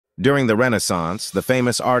During the Renaissance, the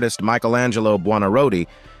famous artist Michelangelo Buonarroti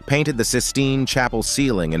painted the Sistine Chapel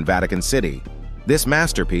ceiling in Vatican City. This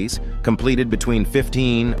masterpiece, completed between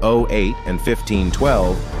 1508 and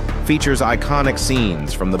 1512, features iconic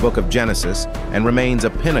scenes from the Book of Genesis and remains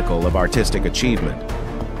a pinnacle of artistic achievement.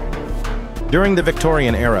 During the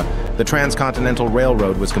Victorian era, the Transcontinental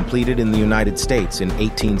Railroad was completed in the United States in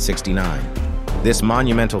 1869. This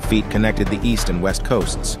monumental feat connected the East and West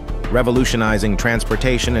coasts, revolutionizing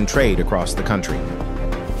transportation and trade across the country.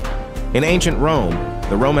 In ancient Rome,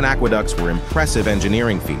 the Roman aqueducts were impressive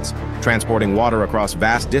engineering feats, transporting water across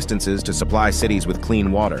vast distances to supply cities with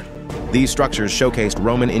clean water. These structures showcased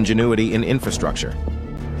Roman ingenuity in infrastructure.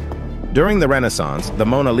 During the Renaissance, the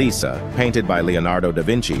Mona Lisa, painted by Leonardo da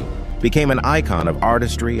Vinci, became an icon of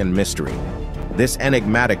artistry and mystery. This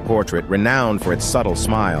enigmatic portrait, renowned for its subtle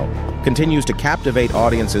smile, continues to captivate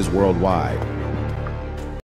audiences worldwide,